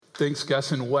Thanks,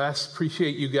 Gus and Wes.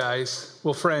 Appreciate you guys.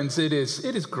 Well, friends, it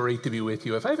is great to be with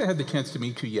you. If I haven't had the chance to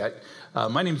meet you yet,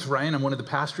 my name is Ryan. I'm one of the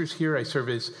pastors here. I serve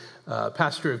as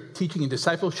pastor of teaching and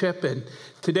discipleship. And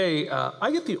today, I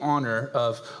get the honor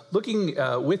of looking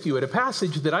with you at a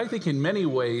passage that I think in many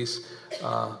ways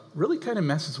really kind of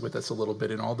messes with us a little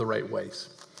bit in all the right ways.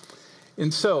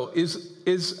 And so,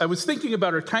 as I was thinking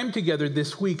about our time together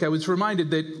this week, I was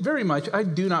reminded that very much I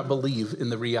do not believe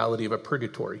in the reality of a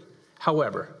purgatory.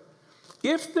 However,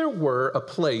 if there were a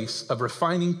place of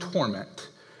refining torment,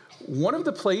 one of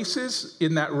the places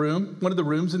in that room, one of the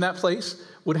rooms in that place,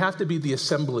 would have to be the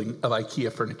assembling of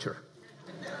IKEA furniture.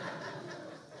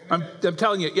 I'm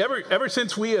telling you, ever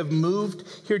since we have moved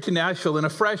here to Nashville in a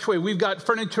fresh way, we've got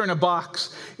furniture in a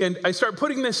box, and I start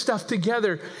putting this stuff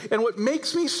together. And what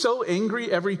makes me so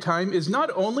angry every time is not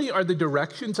only are the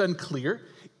directions unclear,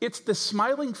 it's the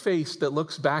smiling face that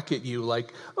looks back at you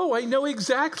like, oh, I know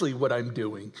exactly what I'm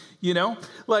doing. You know,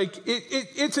 like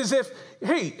it's as if,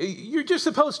 hey, you're just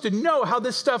supposed to know how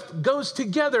this stuff goes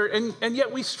together, and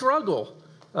yet we struggle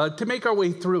to make our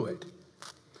way through it.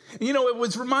 You know, it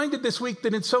was reminded this week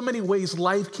that in so many ways,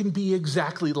 life can be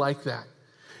exactly like that.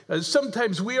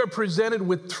 Sometimes we are presented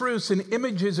with truths and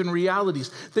images and realities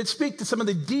that speak to some of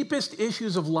the deepest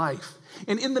issues of life.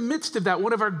 And in the midst of that,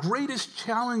 one of our greatest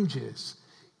challenges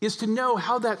is to know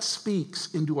how that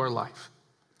speaks into our life.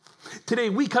 Today,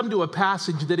 we come to a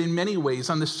passage that in many ways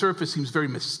on the surface seems very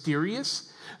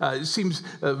mysterious, seems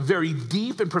very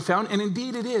deep and profound, and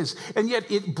indeed it is. And yet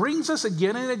it brings us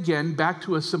again and again back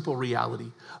to a simple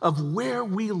reality of where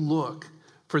we look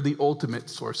for the ultimate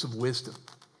source of wisdom.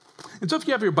 And so if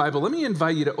you have your Bible, let me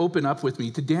invite you to open up with me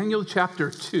to Daniel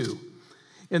chapter 2.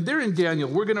 And there in Daniel,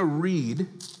 we're going to read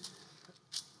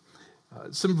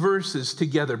some verses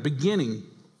together, beginning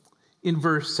in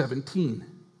verse 17.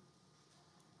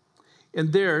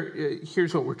 And there,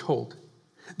 here's what we're told.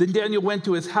 Then Daniel went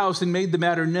to his house and made the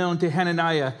matter known to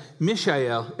Hananiah,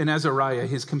 Mishael, and Azariah,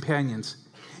 his companions.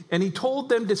 And he told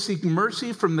them to seek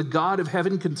mercy from the God of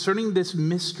heaven concerning this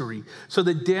mystery, so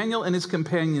that Daniel and his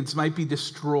companions might not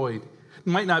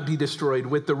be destroyed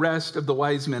with the rest of the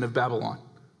wise men of Babylon.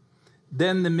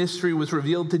 Then the mystery was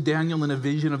revealed to Daniel in a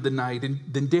vision of the night. And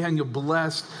then Daniel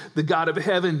blessed the God of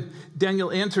heaven.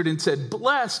 Daniel answered and said,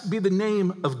 "Blessed be the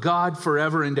name of God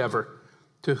forever and ever,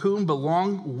 to whom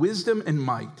belong wisdom and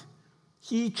might.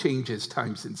 He changes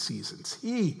times and seasons.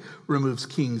 He removes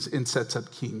kings and sets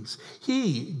up kings.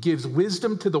 He gives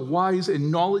wisdom to the wise and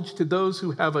knowledge to those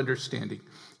who have understanding.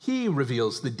 He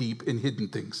reveals the deep and hidden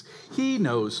things. He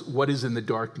knows what is in the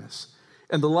darkness,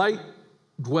 and the light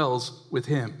dwells with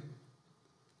him.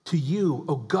 To you,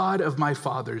 O God of my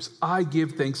fathers, I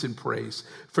give thanks and praise,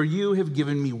 for you have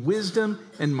given me wisdom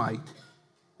and might,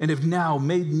 and have now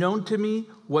made known to me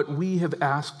what we have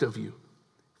asked of you,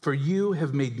 for you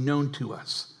have made known to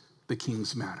us the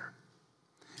king's matter."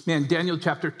 Man, Daniel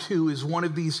chapter 2 is one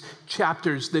of these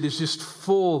chapters that is just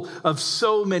full of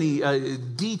so many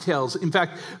details. In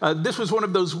fact, this was one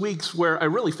of those weeks where I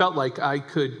really felt like I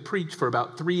could preach for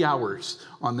about 3 hours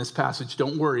on this passage.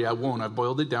 Don't worry, I won't. I've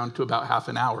boiled it down to about half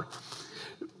an hour.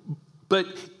 But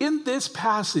in this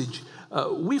passage,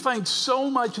 we find so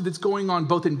much that's going on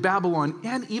both in Babylon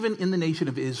and even in the nation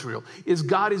of Israel, is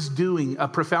God is doing a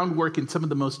profound work in some of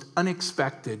the most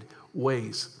unexpected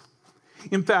ways.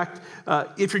 In fact,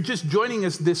 if you're just joining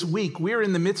us this week, we're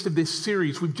in the midst of this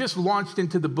series. We've just launched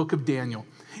into the book of Daniel.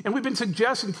 And we've been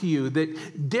suggesting to you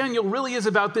that Daniel really is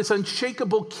about this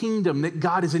unshakable kingdom that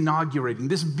God is inaugurating,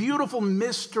 this beautiful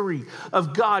mystery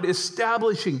of God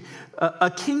establishing a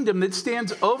kingdom that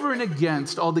stands over and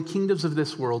against all the kingdoms of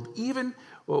this world, even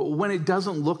when it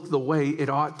doesn't look the way it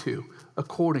ought to,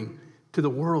 according to the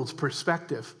world's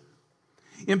perspective.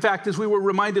 In fact, as we were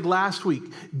reminded last week,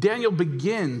 Daniel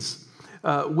begins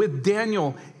with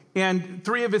Daniel and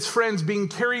 3 of his friends being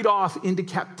carried off into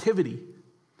captivity.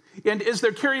 And as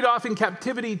they're carried off in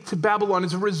captivity to Babylon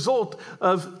as a result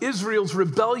of Israel's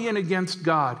rebellion against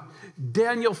God,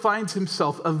 Daniel finds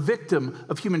himself a victim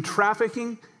of human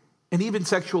trafficking and even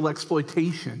sexual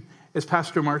exploitation, as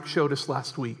Pastor Mark showed us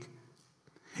last week.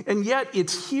 And yet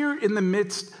it's here in the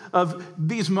midst of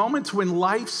these moments when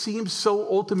life seems so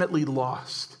ultimately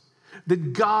lost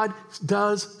that God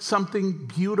does something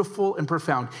beautiful and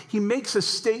profound. He makes a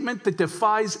statement that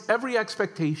defies every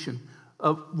expectation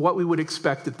of what we would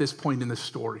expect at this point in the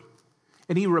story.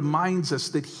 And he reminds us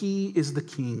that he is the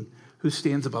king who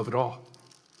stands above it all.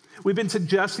 We've been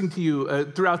suggesting to you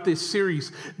throughout this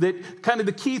series that kind of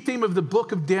the key theme of the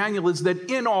book of Daniel is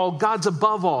that in all, God's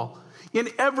above all. In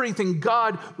everything,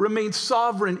 God remains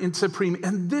sovereign and supreme.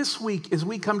 And this week, as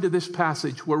we come to this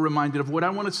passage, we're reminded of what I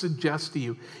want to suggest to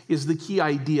you is the key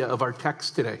idea of our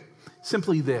text today.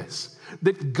 Simply this,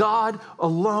 that God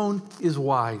alone is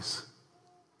wise,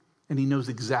 and he knows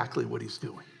exactly what he's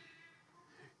doing.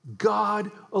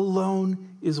 God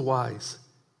alone is wise,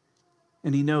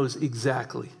 and he knows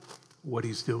exactly what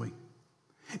he's doing.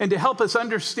 And to help us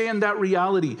understand that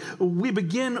reality, we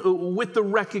begin with the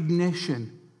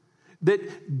recognition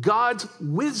that God's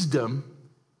wisdom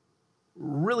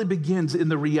really begins in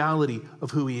the reality of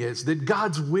who he is, that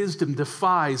God's wisdom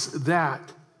defies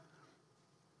that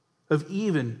of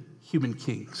even human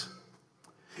kings.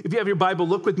 If you have your Bible,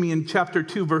 look with me in chapter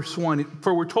 2, verse 1.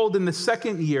 For we're told in the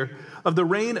second year of the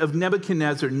reign of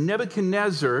Nebuchadnezzar,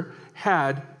 Nebuchadnezzar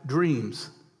had dreams,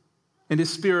 and his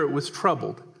spirit was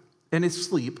troubled, and his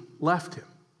sleep left him.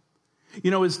 You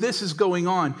know, as this is going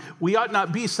on, we ought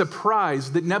not be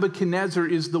surprised that Nebuchadnezzar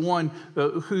is the one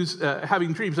who's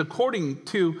having dreams. According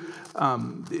to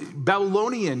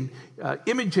Babylonian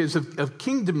images of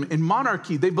kingdom and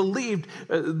monarchy, they believed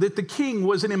that the king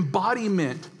was an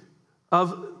embodiment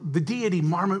of the deity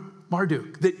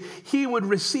Marduk, that he would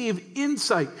receive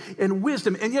insight and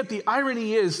wisdom. And yet the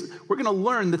irony is, we're going to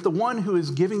learn that the one who is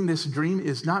giving this dream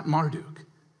is not Marduk.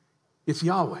 It's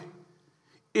Yahweh.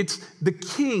 It's the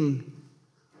king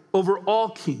over all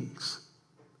kings.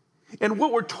 And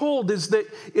what we're told is that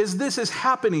as this is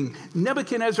happening,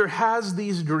 Nebuchadnezzar has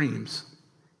these dreams,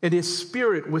 and his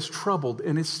spirit was troubled,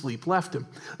 and his sleep left him.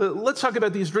 Let's talk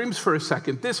about these dreams for a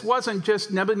second. This wasn't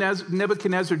just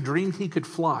Nebuchadnezzar dreamed he could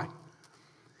fly.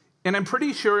 And I'm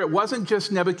pretty sure it wasn't just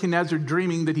Nebuchadnezzar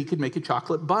dreaming that he could make a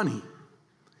chocolate bunny.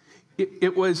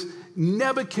 It was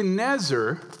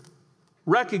Nebuchadnezzar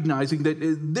recognizing that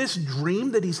this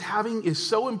dream that he's having is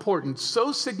so important,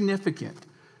 so significant,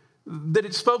 that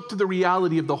it spoke to the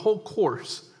reality of the whole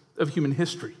course of human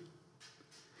history.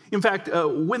 In fact,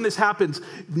 when this happens,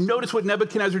 notice what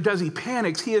Nebuchadnezzar does. He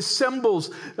panics. He assembles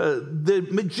the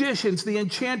magicians, the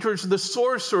enchanters, the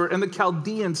sorcerer, and the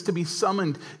Chaldeans to be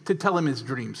summoned to tell him his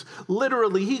dreams.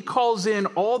 Literally, he calls in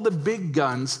all the big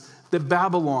guns that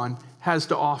Babylon has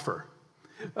to offer.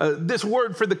 This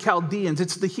word for the Chaldeans,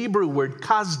 it's the Hebrew word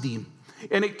Kasdim,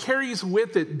 and it carries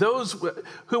with it those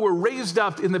who were raised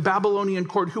up in the Babylonian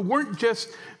court, who weren't just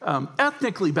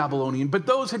ethnically Babylonian, but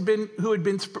those who had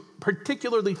been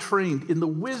particularly trained in the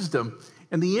wisdom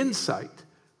and the insight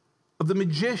of the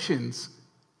magicians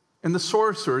and the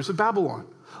sorcerers of Babylon.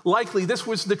 Likely, this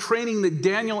was the training that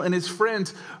Daniel and his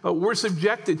friends were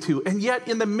subjected to. And yet,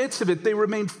 in the midst of it, they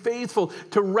remained faithful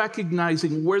to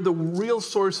recognizing where the real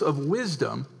source of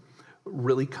wisdom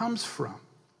really comes from.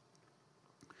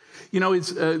 You know,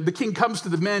 the king comes to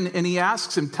the men and he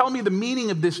asks him, tell me the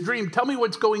meaning of this dream. Tell me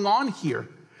what's going on here.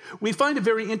 We find a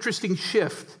very interesting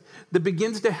shift that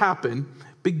begins to happen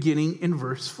beginning in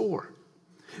verse 4.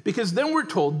 Because then we're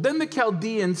told, then the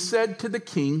Chaldeans said to the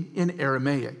king in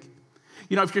Aramaic.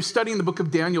 You know, if you're studying the book of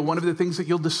Daniel, one of the things that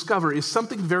you'll discover is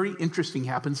something very interesting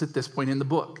happens at this point in the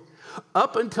book.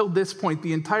 Up until this point,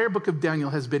 the entire book of Daniel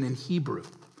has been in Hebrew.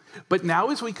 But now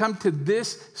as we come to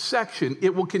this section,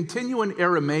 it will continue in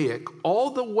Aramaic all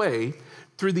the way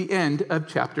through the end of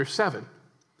chapter 7.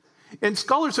 And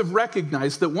scholars have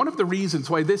recognized that one of the reasons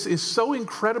why this is so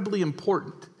incredibly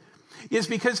important is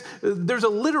because there's a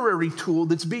literary tool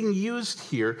that's being used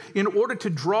here in order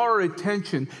to draw our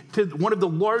attention to one of the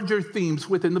larger themes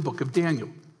within the book of Daniel.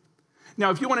 Now,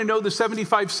 if you want to know the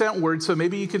 75-cent word, so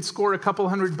maybe you can score a couple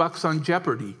 $100 on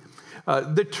Jeopardy,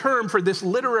 the term for this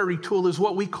literary tool is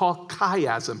what we call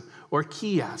chiasm or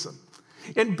chiasm.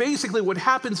 And basically what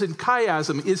happens in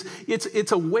chiasm is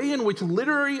it's a way in which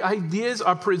literary ideas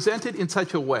are presented in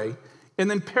such a way and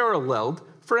then paralleled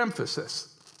for emphasis.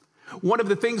 One of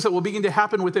the things that will begin to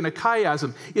happen within a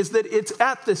chiasm is that it's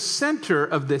at the center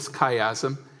of this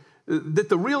chiasm that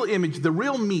the real image, the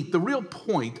real meat, the real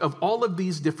point of all of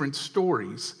these different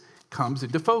stories comes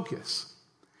into focus.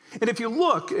 And if you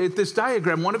look at this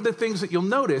diagram, one of the things that you'll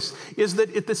notice is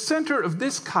that at the center of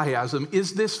this chiasm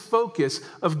is this focus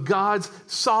of God's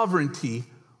sovereignty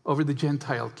over the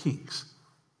Gentile kings.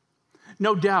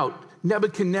 No doubt,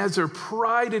 Nebuchadnezzar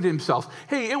prided himself.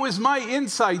 Hey, it was my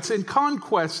insights and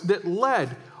conquests that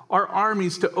led our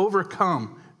armies to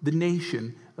overcome the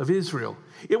nation of Israel.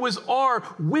 It was our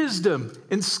wisdom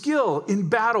and skill in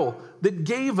battle that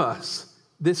gave us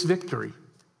this victory.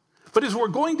 But as we're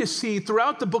going to see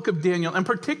throughout the book of Daniel, and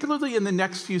particularly in the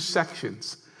next few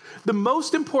sections, the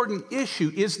most important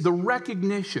issue is the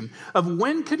recognition of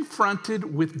when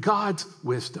confronted with God's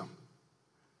wisdom.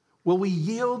 Will we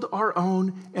yield our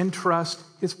own and trust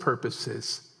his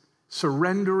purposes,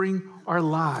 surrendering our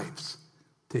lives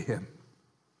to him.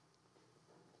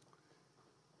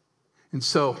 And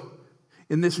so,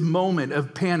 in this moment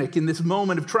of panic, in this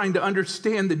moment of trying to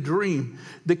understand the dream,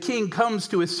 the king comes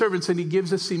to his servants and he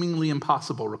gives a seemingly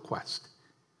impossible request.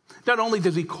 Not only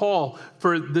does he call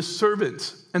for the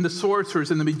servants and the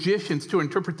sorcerers and the magicians to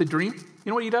interpret the dream, you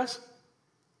know what he does?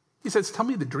 He says, tell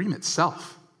me the dream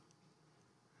itself.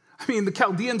 I mean, the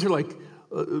Chaldeans are like,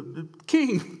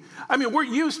 king, I mean, we're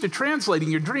used to translating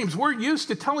your dreams. We're used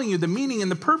to telling you the meaning and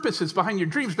the purposes behind your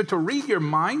dreams, but to read your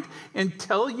mind and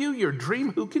tell you your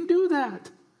dream, who can do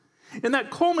that? And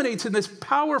that culminates in this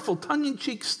powerful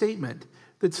tongue-in-cheek statement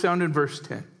that's found in verse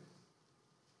 10.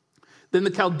 Then the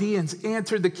Chaldeans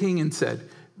answered the king and said,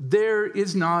 there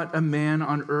is not a man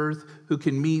on earth who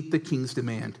can meet the king's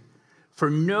demand. For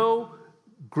no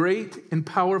great and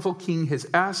powerful king has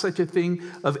asked such a thing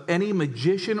of any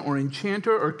magician or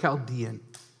enchanter or Chaldean.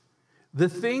 The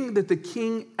thing that the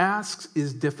king asks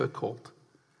is difficult,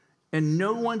 and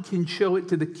no one can show it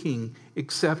to the king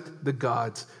except the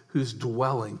gods whose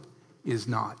dwelling is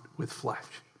not with flesh.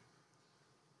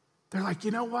 They're like,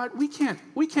 you know what? We can't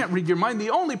read your mind. The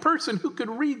only person who could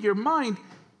read your mind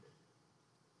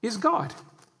is God.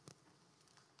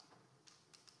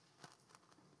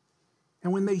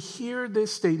 And when they hear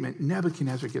this statement,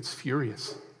 Nebuchadnezzar gets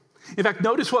furious. In fact,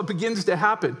 notice what begins to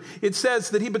happen. It says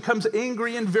that he becomes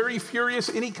angry and very furious,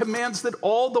 and he commands that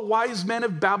all the wise men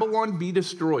of Babylon be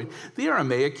destroyed. The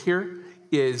Aramaic here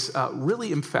is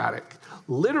really emphatic.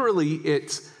 Literally,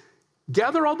 it's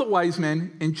gather all the wise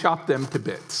men and chop them to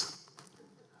bits.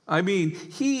 I mean,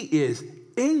 he is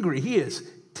angry. He is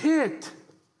ticked.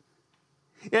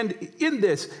 And in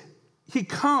this, he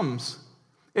comes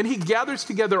and he gathers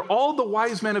together all the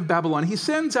wise men of Babylon. He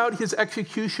sends out his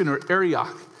executioner,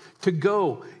 Arioch, to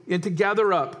go and to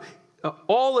gather up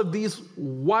all of these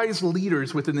wise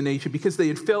leaders within the nation because they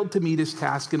had failed to meet his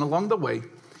task. And along the way,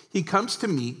 he comes to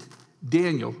meet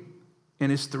Daniel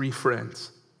and his 3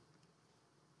 friends.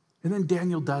 And then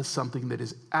Daniel does something that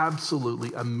is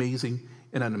absolutely amazing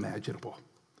and unimaginable.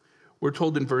 We're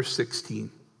told in verse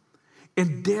 16,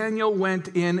 and Daniel went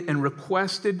in and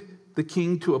requested the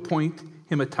king to appoint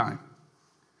him a time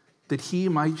that he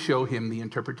might show him the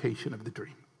interpretation of the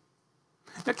dream.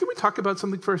 Now, can we talk about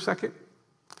something for a second?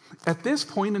 At this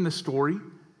point in the story,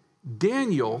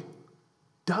 Daniel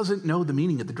doesn't know the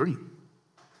meaning of the dream.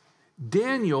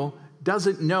 Daniel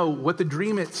doesn't know what the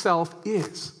dream itself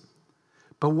is.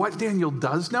 But what Daniel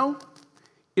does know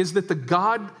is that the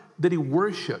God that he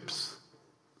worships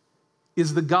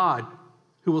is the God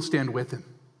who will stand with him.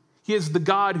 He is the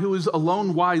God who is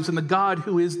alone wise and the God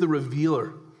who is the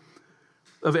revealer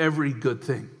of every good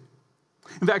thing.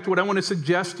 In fact, what I want to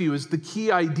suggest to you is the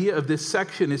key idea of this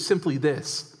section is simply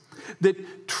this,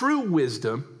 that true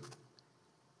wisdom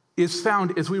is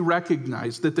found as we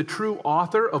recognize that the true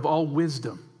author of all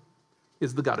wisdom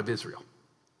is the God of Israel.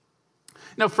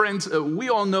 Now, friends, we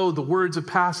all know the words of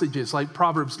passages like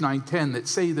Proverbs 9:10 that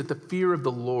say that the fear of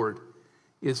the Lord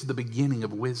is the beginning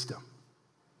of wisdom.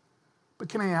 But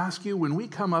can I ask you, when we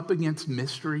come up against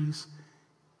mysteries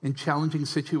and challenging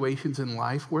situations in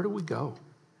life, where do we go?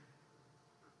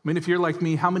 I mean, if you're like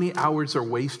me, how many hours are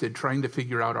wasted trying to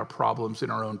figure out our problems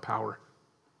in our own power?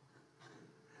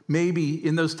 Maybe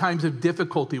in those times of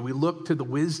difficulty, we look to the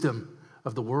wisdom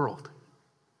of the world.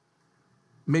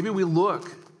 Maybe we look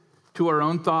to our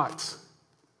own thoughts.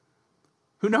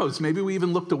 Who knows? Maybe we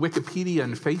even look to Wikipedia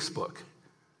and Facebook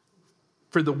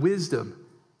for the wisdom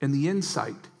and the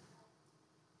insight.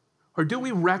 Or do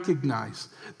we recognize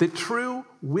that true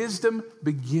wisdom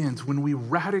begins when we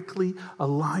radically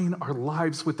align our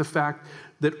lives with the fact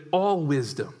that all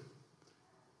wisdom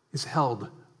is held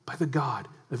by the God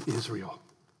of Israel?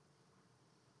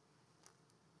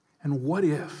 And what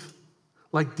if,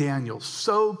 like Daniel,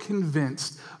 so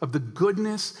convinced of the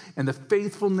goodness and the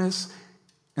faithfulness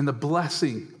and the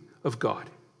blessing of God,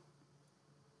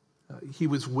 he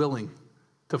was willing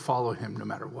to follow him no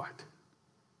matter what?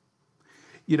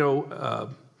 You know,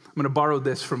 I'm going to borrow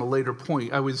this from a later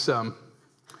point. I was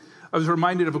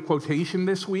reminded of a quotation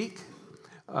this week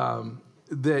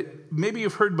that maybe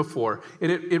you've heard before. And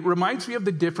it reminds me of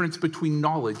the difference between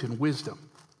knowledge and wisdom.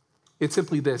 It's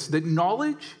simply this, that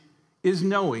knowledge is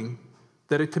knowing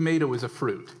that a tomato is a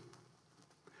fruit.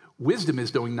 Wisdom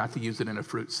is knowing not to use it in a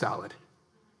fruit salad.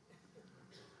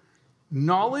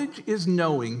 Knowledge is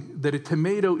knowing that a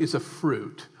tomato is a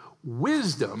fruit.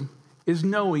 Wisdom is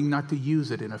knowing not to use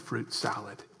it in a fruit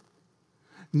salad.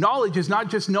 Knowledge is not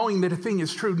just knowing that a thing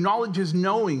is true. Knowledge is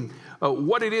knowing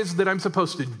what it is that I'm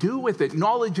supposed to do with it.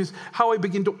 Knowledge is how I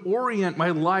begin to orient my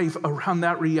life around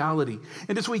that reality.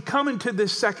 And as we come into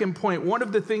this second point, one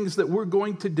of the things that we're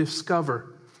going to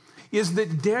discover is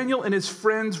that Daniel and his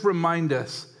friends remind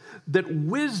us that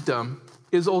wisdom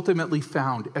is ultimately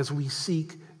found as we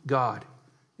seek God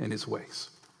and his ways.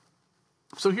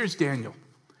 So here's Daniel.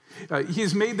 He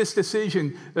has made this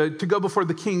decision to go before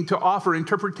the king to offer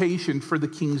interpretation for the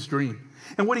king's dream.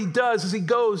 And what he does is he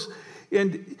goes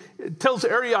and tells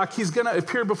Arioch he's going to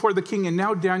appear before the king, and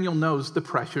now Daniel knows the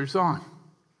pressure's on.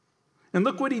 And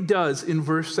look what he does in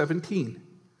verse 17.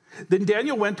 Then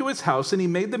Daniel went to his house, and he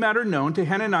made the matter known to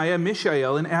Hananiah,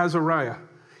 Mishael, and Azariah,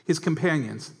 his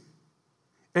companions.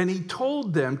 And he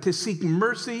told them to seek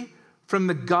mercy from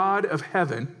the God of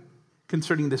heaven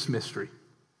concerning this mystery,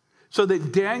 so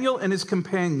that Daniel and his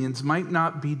companions might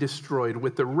not be destroyed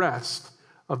with the rest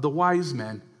of the wise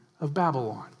men of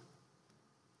Babylon.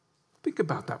 Think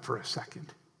about that for a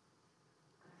second.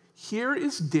 Here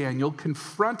is Daniel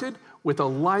confronted with a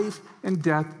life and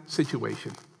death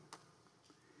situation.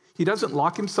 He doesn't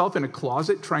lock himself in a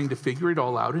closet trying to figure it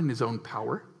all out in his own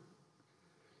power.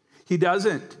 He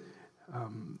doesn't,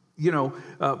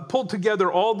 pull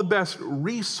together all the best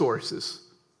resources.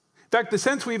 In fact, the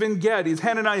sense we even get is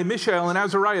Hananiah, Mishael, and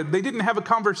Azariah, they didn't have a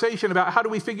conversation about how do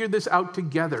we figure this out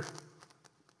together.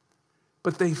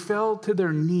 But they fell to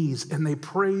their knees and they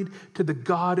prayed to the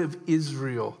God of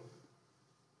Israel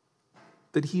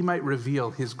that he might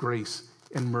reveal his grace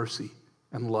and mercy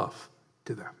and love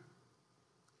to them.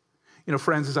 You know,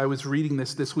 friends, as I was reading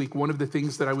this week, one of the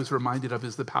things that I was reminded of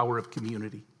is the power of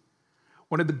community.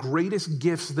 One of the greatest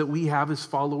gifts that we have as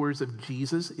followers of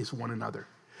Jesus is one another.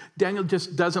 Daniel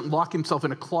just doesn't lock himself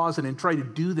in a closet and try to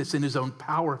do this in his own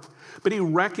power, but he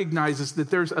recognizes that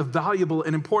there's a valuable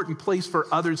and important place for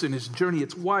others in his journey.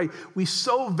 It's why we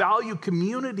so value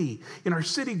community in our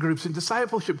city groups and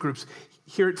discipleship groups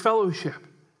here at Fellowship.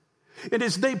 And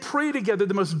as they pray together,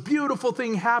 the most beautiful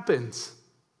thing happens.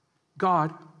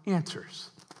 God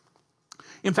answers.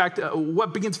 In fact,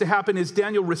 what begins to happen is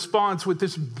Daniel responds with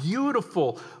this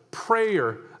beautiful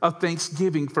prayer of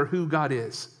thanksgiving for who God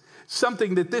is.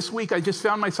 Something that this week I just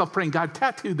found myself praying, God,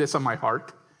 tattoo this on my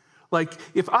heart. Like,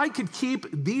 if I could keep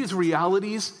these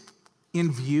realities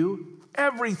in view,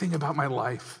 everything about my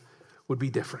life would be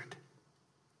different.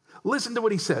 Listen to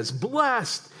what he says.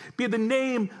 Blessed be the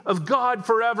name of God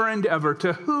forever and ever,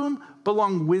 to whom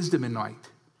belong wisdom and might.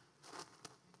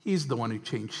 He's the one who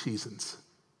changed seasons.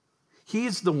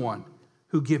 He's the one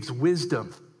who gives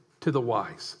wisdom to the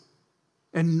wise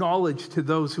and knowledge to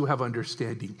those who have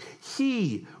understanding.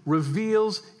 He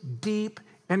reveals deep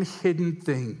and hidden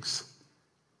things,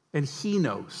 and he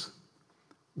knows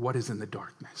what is in the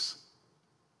darkness.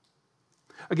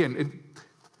 Again,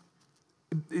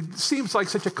 it seems like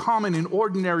such a common and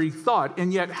ordinary thought,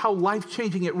 and yet how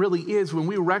life-changing it really is when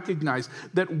we recognize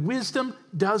that wisdom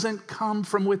doesn't come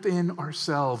from within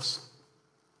ourselves,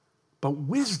 but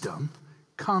wisdom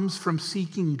comes from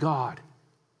seeking God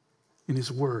in his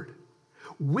word.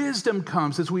 Wisdom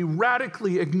comes as we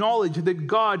radically acknowledge that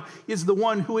God is the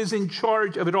one who is in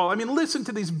charge of it all. I mean, listen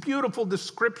to these beautiful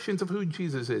descriptions of who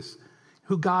Jesus is,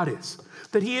 who God is,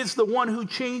 that he is the one who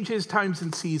changes times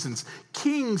and seasons.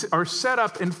 Kings are set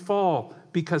up and fall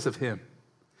because of him.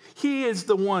 He is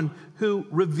the one who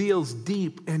reveals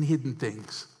deep and hidden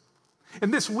things.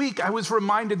 And this week, I was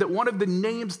reminded that one of the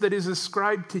names that is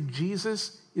ascribed to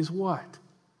Jesus is what?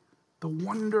 The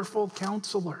Wonderful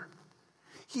Counselor.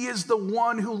 He is the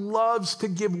one who loves to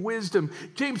give wisdom.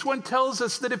 James 1 tells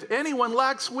us that if anyone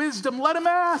lacks wisdom, let him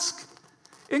ask.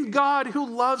 And God, who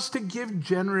loves to give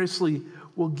generously,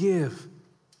 will give.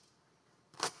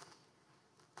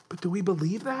 But do we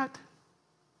believe that?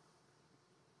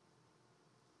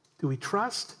 Do we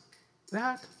trust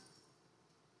that?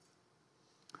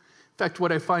 In fact,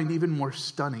 what I find even more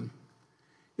stunning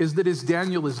is that as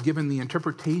Daniel is given the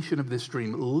interpretation of this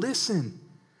dream, listen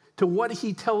to what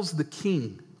he tells the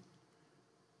king.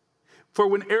 For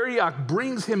when Arioch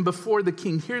brings him before the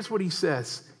king, here's what he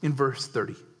says in verse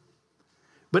 30.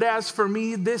 But as for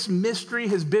me, this mystery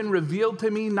has been revealed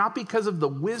to me, not because of the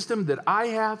wisdom that I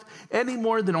have, any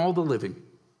more than all the living.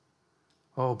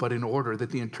 Oh, but in order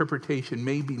that the interpretation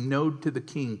may be known to the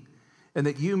king, and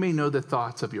that you may know the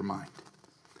thoughts of your mind.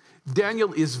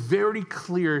 Daniel is very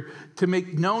clear to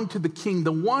make known to the king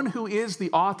the one who is the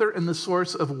author and the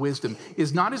source of wisdom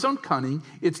is not his own cunning,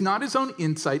 it's not his own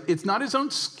insight, it's not his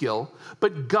own skill,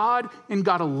 but God and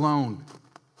God alone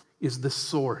is the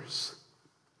source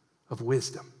of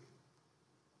wisdom.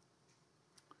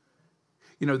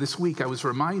 You know, this week I was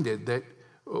reminded that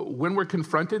when we're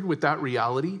confronted with that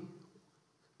reality,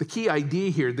 the key idea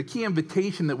here, the key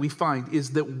invitation that we find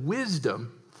is that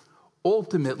wisdom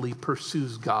ultimately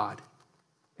pursues God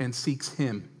and seeks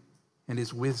him and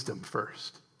his wisdom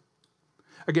first.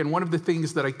 Again, one of the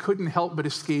things that I couldn't help but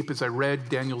escape as I read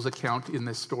Daniel's account in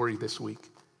this story this week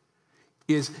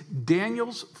is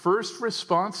Daniel's first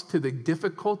response to the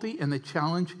difficulty and the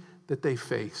challenge that they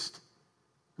faced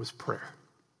was prayer.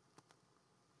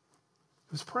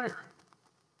 It was prayer.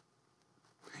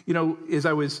 You know, as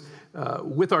I was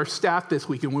with our staff this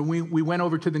week, and when we went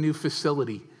over to the new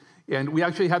facility, and we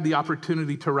actually had the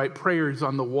opportunity to write prayers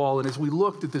on the wall. And as we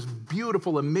looked at this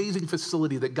beautiful, amazing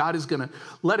facility that God is going to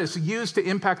let us use to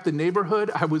impact the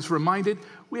neighborhood, I was reminded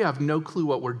we have no clue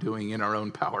what we're doing in our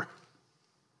own power.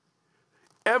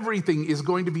 Everything is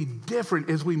going to be different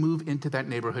as we move into that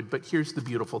neighborhood. But here's the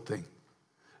beautiful thing.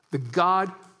 The God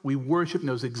we worship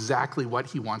knows exactly what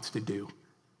he wants to do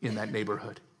in that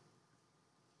neighborhood.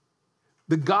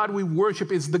 The God we worship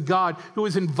is the God who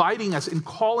is inviting us and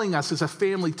calling us as a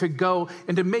family to go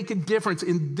and to make a difference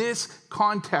in this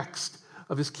context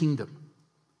of his kingdom.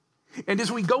 And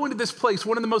as we go into this place,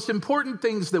 one of the most important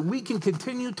things that we can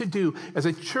continue to do as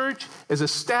a church, as a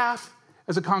staff,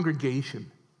 as a congregation,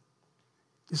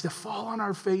 is to fall on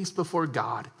our face before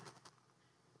God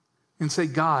and say,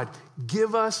 God,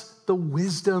 give us the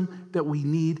wisdom that we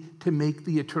need to make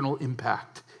the eternal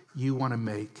impact you want to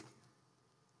make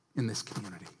in this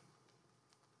community,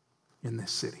 in this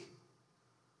city.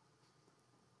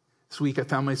 This week I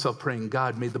found myself praying,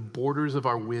 God, may the borders of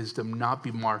our wisdom not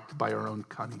be marked by our own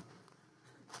cunning,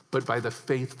 but by the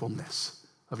faithfulness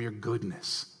of your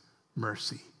goodness,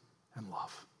 mercy, and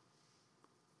love.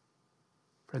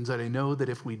 Friends, I know that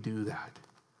if we do that,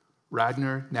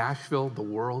 Radnor, Nashville, the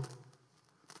world,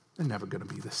 they're never going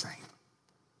to be the same.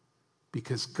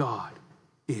 Because God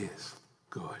is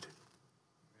good.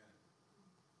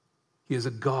 He is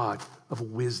a God of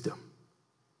wisdom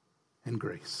and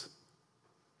grace.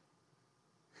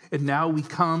 And now we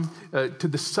come to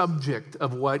the subject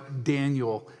of what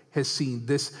Daniel has seen,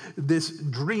 this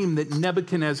dream that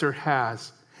Nebuchadnezzar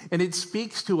has. And it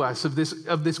speaks to us of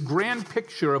this grand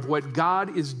picture of what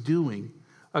God is doing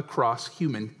across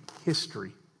human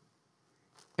history.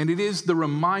 And it is the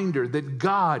reminder that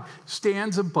God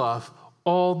stands above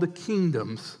all the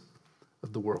kingdoms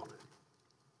of the world.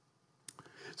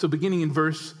 So beginning in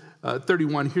verse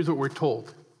 31, here's what we're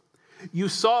told. You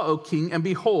saw, O king, and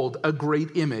behold, a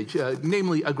great image,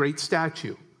 namely a great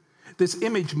statue. This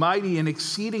image, mighty and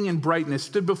exceeding in brightness,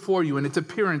 stood before you, and its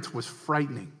appearance was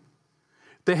frightening.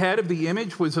 The head of the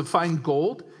image was of fine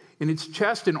gold, and its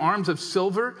chest and arms of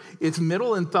silver, its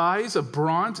middle and thighs of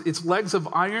bronze, its legs of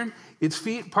iron, its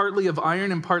feet partly of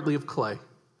iron and partly of clay.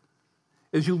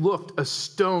 As you looked, a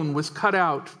stone was cut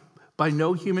out by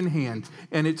no human hand,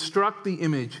 and it struck the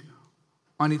image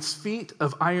on its feet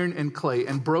of iron and clay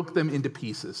and broke them into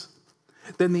pieces.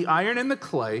 Then the iron and the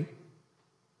clay,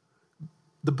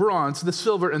 the bronze, the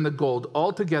silver, and the gold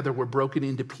all together were broken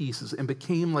into pieces and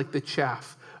became like the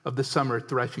chaff of the summer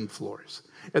threshing floors.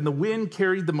 And the wind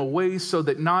carried them away so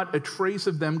that not a trace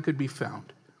of them could be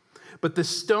found. But the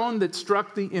stone that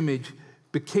struck the image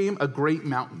became a great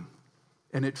mountain,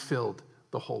 and it filled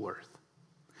the whole earth.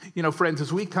 You know, friends,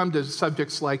 as we come to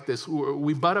subjects like this,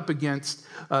 we butt up against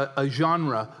a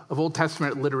genre of Old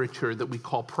Testament literature that we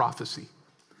call prophecy.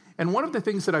 And one of the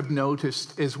things that I've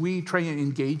noticed as we try and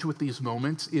engage with these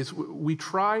moments is we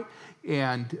try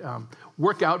and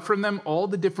work out from them all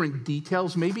the different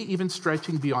details, maybe even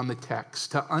stretching beyond the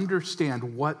text to understand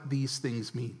what these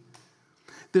things mean.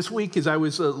 This week, as I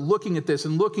was looking at this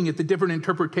and looking at the different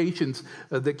interpretations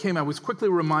that came, I was quickly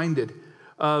reminded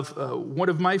of one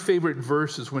of my favorite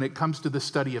verses when it comes to the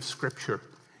study of Scripture.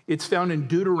 It's found in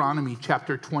Deuteronomy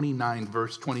chapter 29,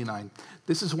 verse 29.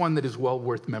 This is one that is well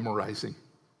worth memorizing.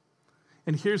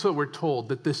 And here's what we're told,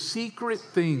 that the secret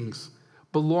things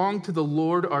belong to the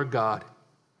Lord our God,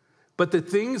 but the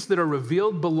things that are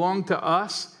revealed belong to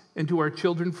us and to our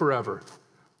children forever,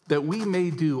 that we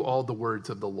may do all the words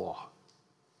of the law.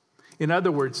 In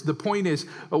other words, the point is,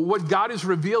 what God has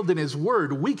revealed in his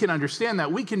word, we can understand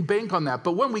that, we can bank on that.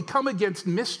 But when we come against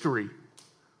mystery,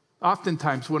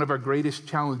 oftentimes one of our greatest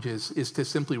challenges is to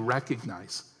simply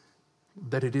recognize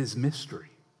that it is mystery.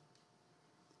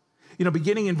 You know,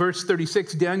 beginning in verse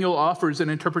 36, Daniel offers an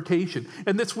interpretation,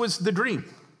 and this was the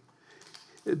dream.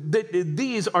 That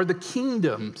these are the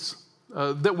kingdoms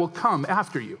that will come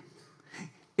after you.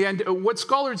 And what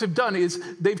scholars have done is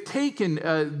they've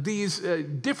taken these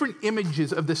different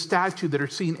images of the statue that are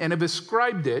seen and have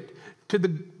ascribed it to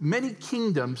the many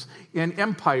kingdoms and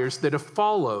empires that have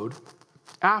followed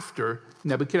after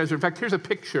Nebuchadnezzar. In fact, here's a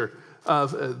picture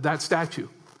of that statue.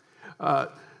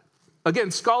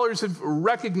 Again, scholars have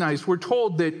recognized, we're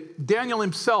told that Daniel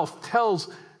himself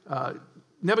tells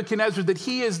Nebuchadnezzar that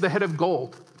he is the head of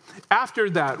gold. After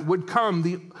that would come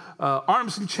the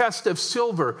arms and chest of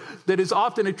silver that is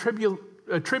often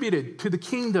attributed to the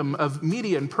kingdom of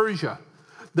Media and Persia.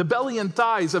 The belly and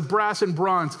thighs of brass and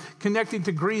bronze connecting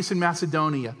to Greece and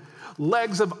Macedonia.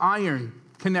 Legs of iron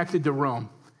connected to Rome.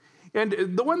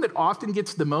 And the one that often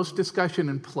gets the most discussion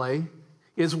and play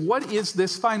is, what is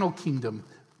this final kingdom?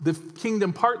 The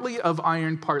kingdom partly of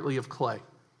iron, partly of clay.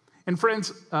 And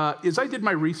friends, as I did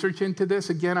my research into this,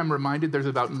 again, I'm reminded there's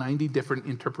about 90 different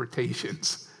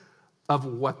interpretations of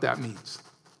what that means.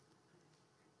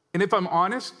 And if I'm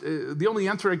honest, the only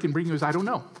answer I can bring you is, I don't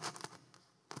know.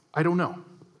 I don't know.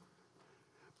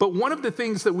 But one of the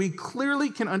things that we clearly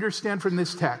can understand from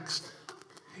this text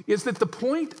is that the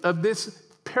point of this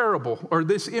parable, or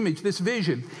this image, this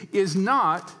vision, is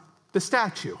not the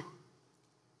statue.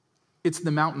 It's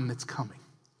the mountain that's coming.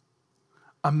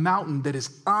 A mountain that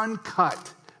is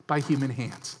uncut by human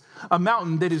hands. A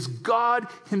mountain that is God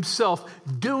himself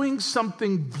doing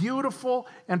something beautiful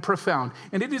and profound.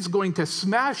 And it is going to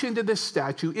smash into this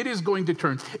statue. It is going to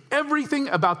turn everything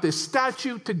about this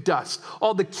statue to dust.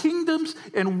 All the kingdoms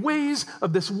and ways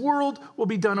of this world will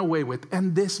be done away with.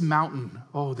 And this mountain,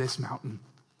 oh, this mountain,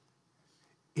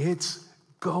 it's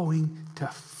going to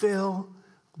fill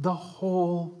the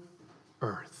whole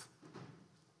earth.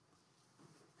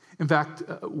 In fact,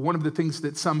 one of the things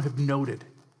that some have noted,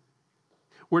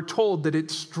 we're told that it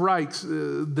strikes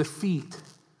the feet.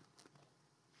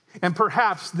 And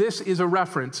perhaps this is a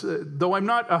reference, though I'm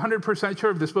not 100%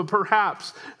 sure of this, but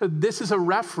perhaps this is a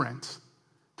reference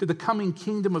to the coming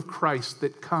kingdom of Christ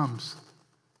that comes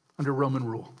under Roman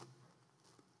rule.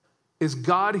 As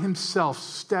God himself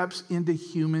steps into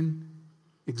human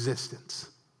existence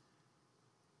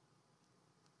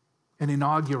and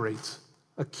inaugurates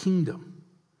a kingdom,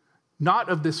 not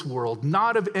of this world,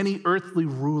 not of any earthly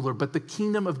ruler, but the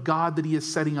kingdom of God that he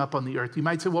is setting up on the earth. You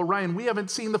might say, well, Ryan, we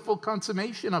haven't seen the full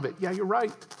consummation of it. Yeah, you're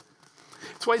right.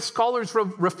 That's why scholars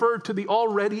refer to the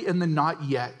already and the not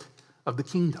yet of the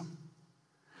kingdom.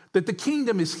 That the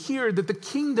kingdom is here, that the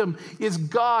kingdom is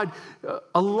God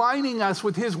aligning us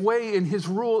with his way and his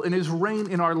rule and his reign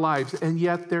in our lives. And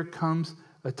yet there comes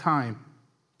a time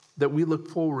that we look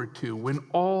forward to when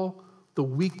all the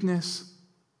weakness,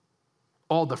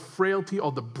 all the frailty,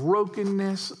 all the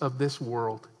brokenness of this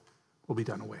world will be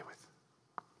done away with.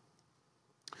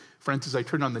 Friends, as I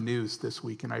turned on the news this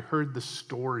week and I heard the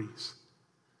stories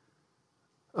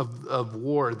of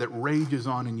war that rages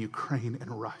on in Ukraine and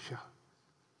Russia,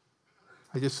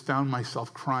 I just found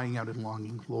myself crying out in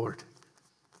longing, Lord,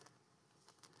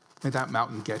 may that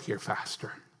mountain get here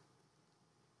faster.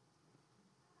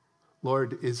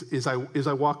 Lord, as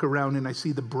I walk around and I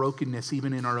see the brokenness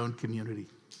even in our own community,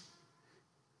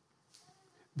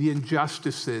 the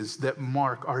injustices that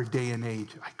mark our day and age,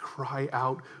 I cry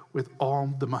out with all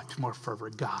the much more fervor,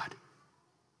 God,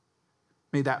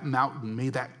 may that mountain, may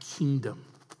that kingdom,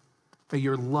 may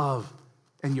your love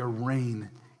and your reign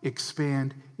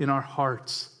expand in our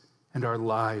hearts and our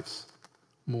lives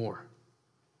more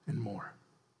and more.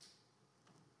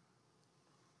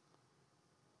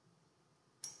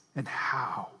 And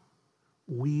how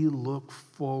we look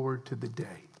forward to the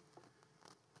day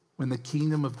when the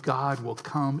kingdom of God will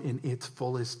come in its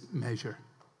fullest measure.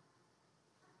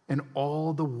 And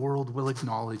all the world will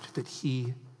acknowledge that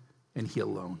he and he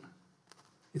alone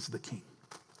is the king.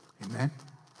 Amen?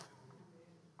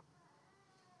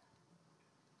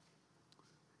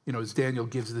 You know, as Daniel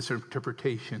gives this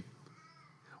interpretation,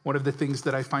 one of the things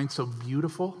that I find so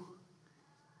beautiful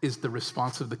is the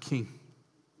response of the king.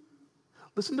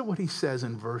 Listen to what he says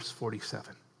in verse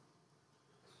 47.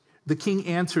 The king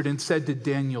answered and said to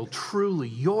Daniel, truly,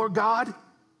 your God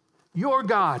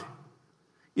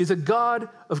is a God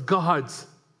of gods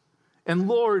and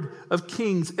Lord of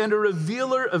kings and a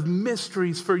revealer of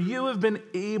mysteries, for you have been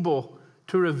able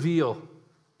to reveal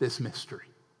this mystery.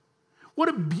 What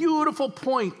a beautiful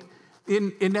point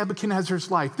in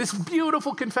Nebuchadnezzar's life. This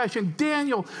beautiful confession.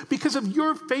 Daniel, because of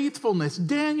your faithfulness.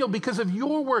 Daniel, because of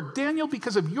your work. Daniel,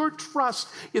 because of your trust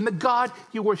in the God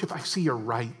you worship. I see you're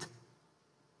right.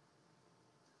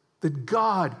 That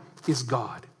God is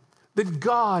God. That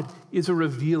God is a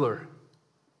revealer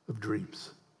of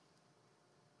dreams.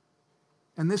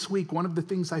 And this week, one of the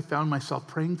things I found myself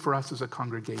praying for us as a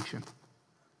congregation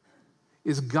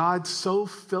is God so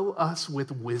fill us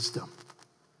with wisdom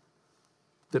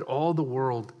that all the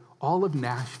world, all of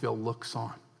Nashville looks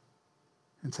on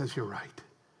and says, you're right.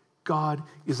 God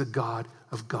is a God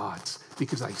of gods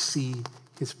because I see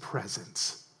his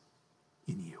presence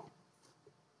in you.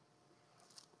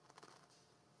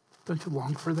 Don't you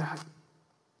long for that?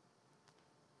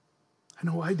 I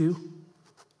know I do.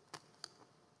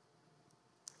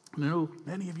 And I know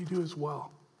many of you do as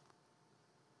well.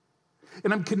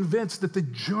 And I'm convinced that the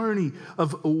journey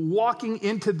of walking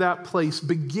into that place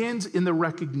begins in the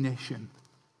recognition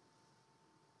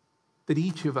that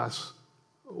each of us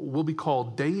will be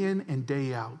called day in and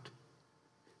day out,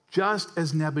 just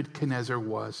as Nebuchadnezzar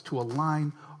was, to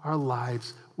align our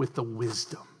lives with the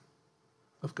wisdom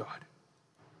of God.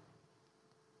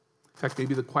 In fact,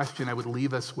 maybe the question I would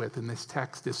leave us with in this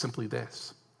text is simply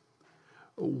this: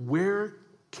 where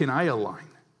can I align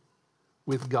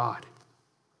with God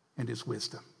and his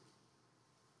wisdom?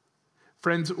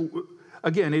 Friends,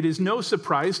 again, it is no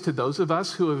surprise to those of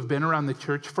us who have been around the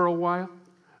church for a while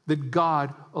that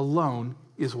God alone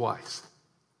is wise.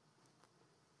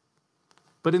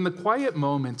 But in the quiet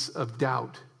moments of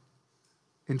doubt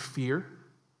and fear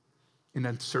and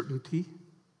uncertainty,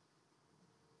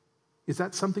 is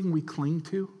that something we cling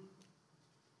to?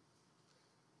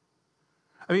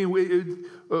 I mean,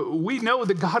 we know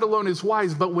that God alone is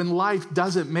wise, but when life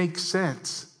doesn't make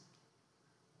sense,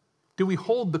 do we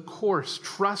hold the course,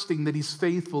 trusting that he's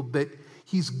faithful, that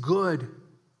he's good?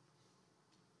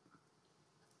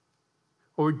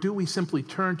 Or do we simply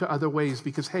turn to other ways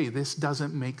because, hey, this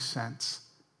doesn't make sense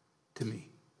to me?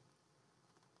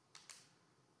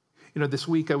 You know, this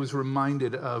week I was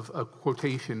reminded of a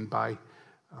quotation by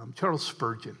Charles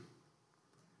Spurgeon.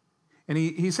 And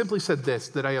he simply said this,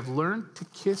 that I have learned to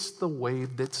kiss the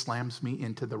wave that slams me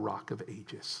into the rock of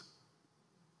ages.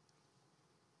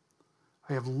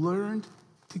 I have learned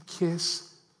to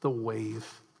kiss the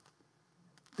wave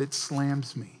that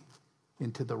slams me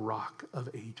into the rock of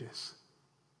ages.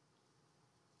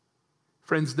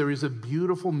 Friends, there is a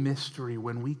beautiful mystery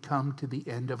when we come to the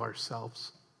end of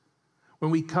ourselves. When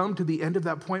we come to the end of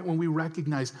that point when we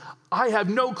recognize, I have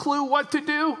no clue what to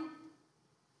do.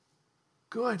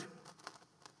 Good.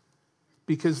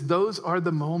 Because those are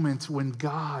the moments when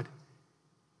God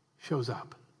shows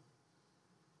up.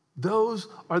 Those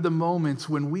are the moments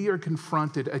when we are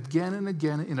confronted again and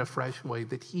again in a fresh way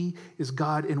that he is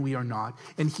God and we are not.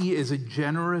 And he is a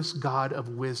generous God of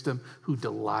wisdom who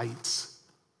delights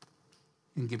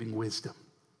in giving wisdom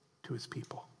to his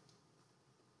people.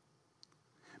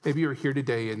 Maybe you're here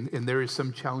today and there is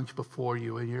some challenge before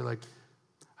you and you're like,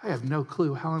 I have no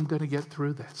clue how I'm going to get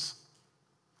through this.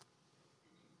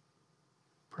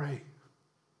 Pray.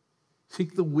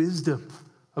 Seek the wisdom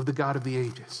of the God of the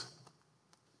ages.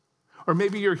 Or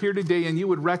maybe you're here today and you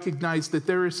would recognize that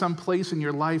there is some place in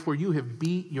your life where you have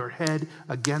beat your head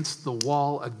against the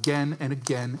wall again and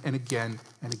again and again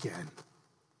and again.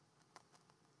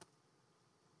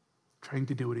 Trying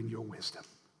to do it in your wisdom,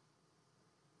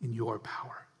 in your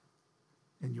power,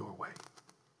 in your way.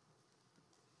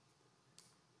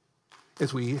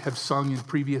 As we have sung in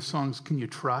previous songs, can you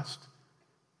trust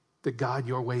that God,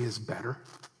 your way is better?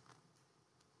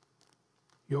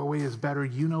 Your way is better.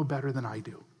 You know better than I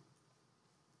do.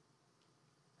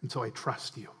 And so I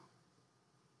trust you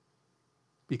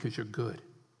because you're good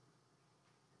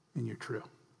and you're true.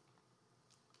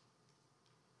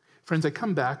 Friends, I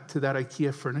come back to that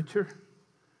IKEA furniture,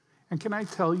 and can I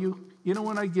tell you, you know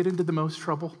when I get into the most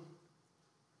trouble?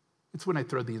 It's when I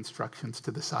throw the instructions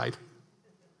to the side.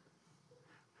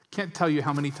 Can't tell you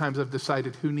how many times I've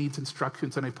decided who needs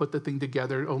instructions, and I put the thing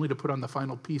together only to put on the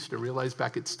final piece to realize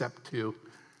back at step 2,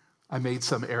 I made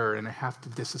some error and I have to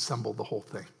disassemble the whole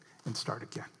thing and start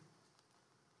again.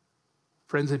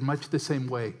 Friends, in much the same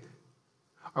way,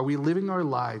 are we living our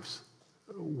lives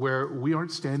where we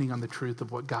aren't standing on the truth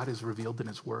of what God has revealed in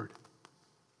his word?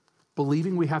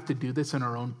 Believing we have to do this in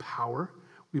our own power,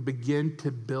 we begin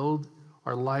to build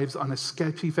our lives on a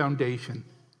sketchy foundation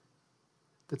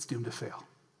that's doomed to fail.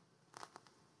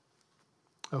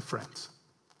 Oh, friends,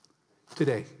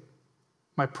 today,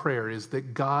 my prayer is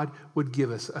that God would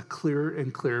give us a clearer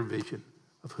and clearer vision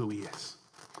of who he is.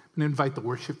 I'm going to invite the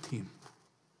worship team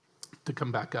to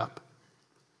come back up.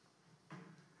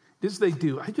 As they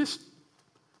do,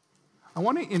 I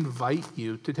want to invite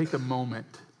you to take a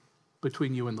moment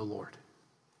between you and the Lord.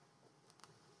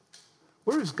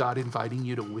 Where is God inviting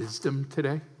you to wisdom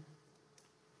today?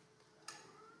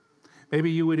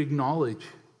 Maybe you would acknowledge,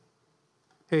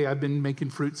 hey, I've been making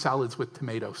fruit salads with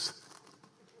tomatoes.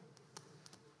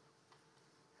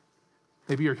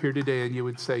 Maybe you're here today and you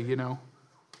would say, you know,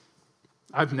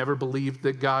 I've never believed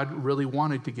that God really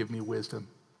wanted to give me wisdom.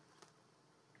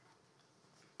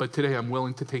 But today I'm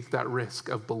willing to take that risk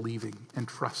of believing and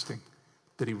trusting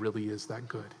that he really is that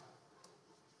good.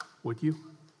 Would you?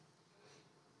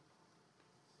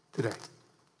 Today.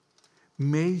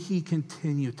 May he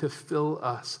continue to fill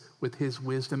us with his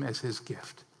wisdom as his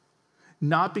gift.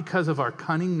 not because of our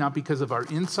cunning, not because of our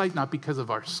insight, not because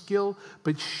of our skill,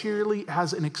 but surely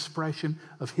as an expression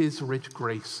of his rich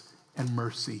grace and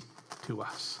mercy to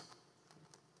us.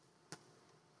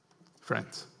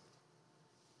 Friends,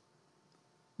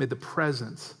 may the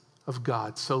presence of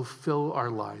God so fill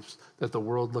our lives that the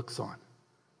world looks on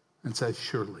and says,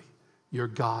 surely your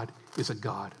God is a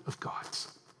God of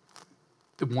gods,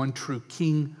 the one true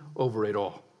king over it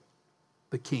all,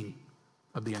 the king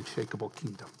of the unshakable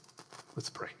kingdom. Let's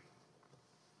pray.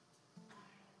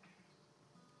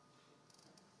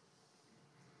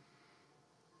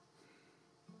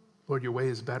 Lord, your way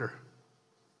is better.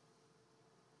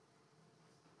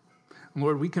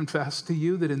 Lord, we confess to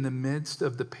you that in the midst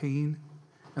of the pain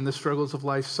and the struggles of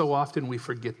life, so often we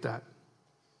forget that.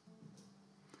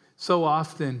 So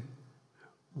often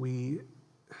we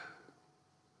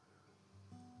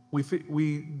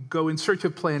go in search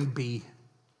of plan B,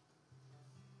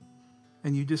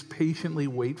 and you just patiently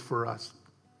wait for us,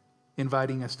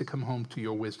 inviting us to come home to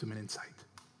your wisdom and insight.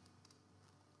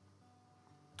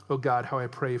 Oh God, how I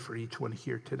pray for each one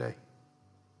here today.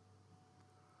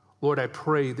 Lord, I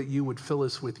pray that you would fill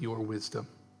us with your wisdom,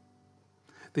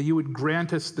 that you would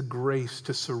grant us the grace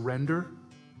to surrender,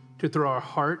 to throw our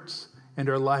hearts and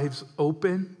our lives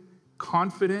open,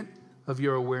 confident of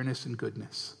your awareness and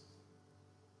goodness.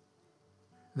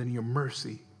 And then your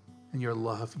mercy and your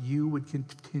love, you would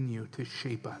continue to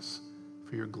shape us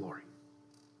for your glory.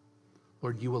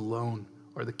 Lord, you alone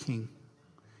are the King.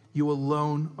 You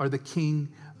alone are the King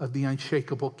of the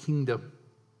unshakable kingdom.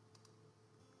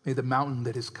 May the mountain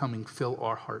that is coming fill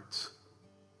our hearts.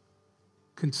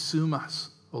 Consume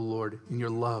us, O Lord, in your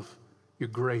love, your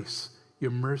grace,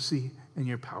 your mercy, and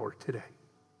your power today.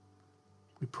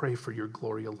 We pray for your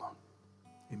glory alone.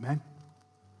 Amen.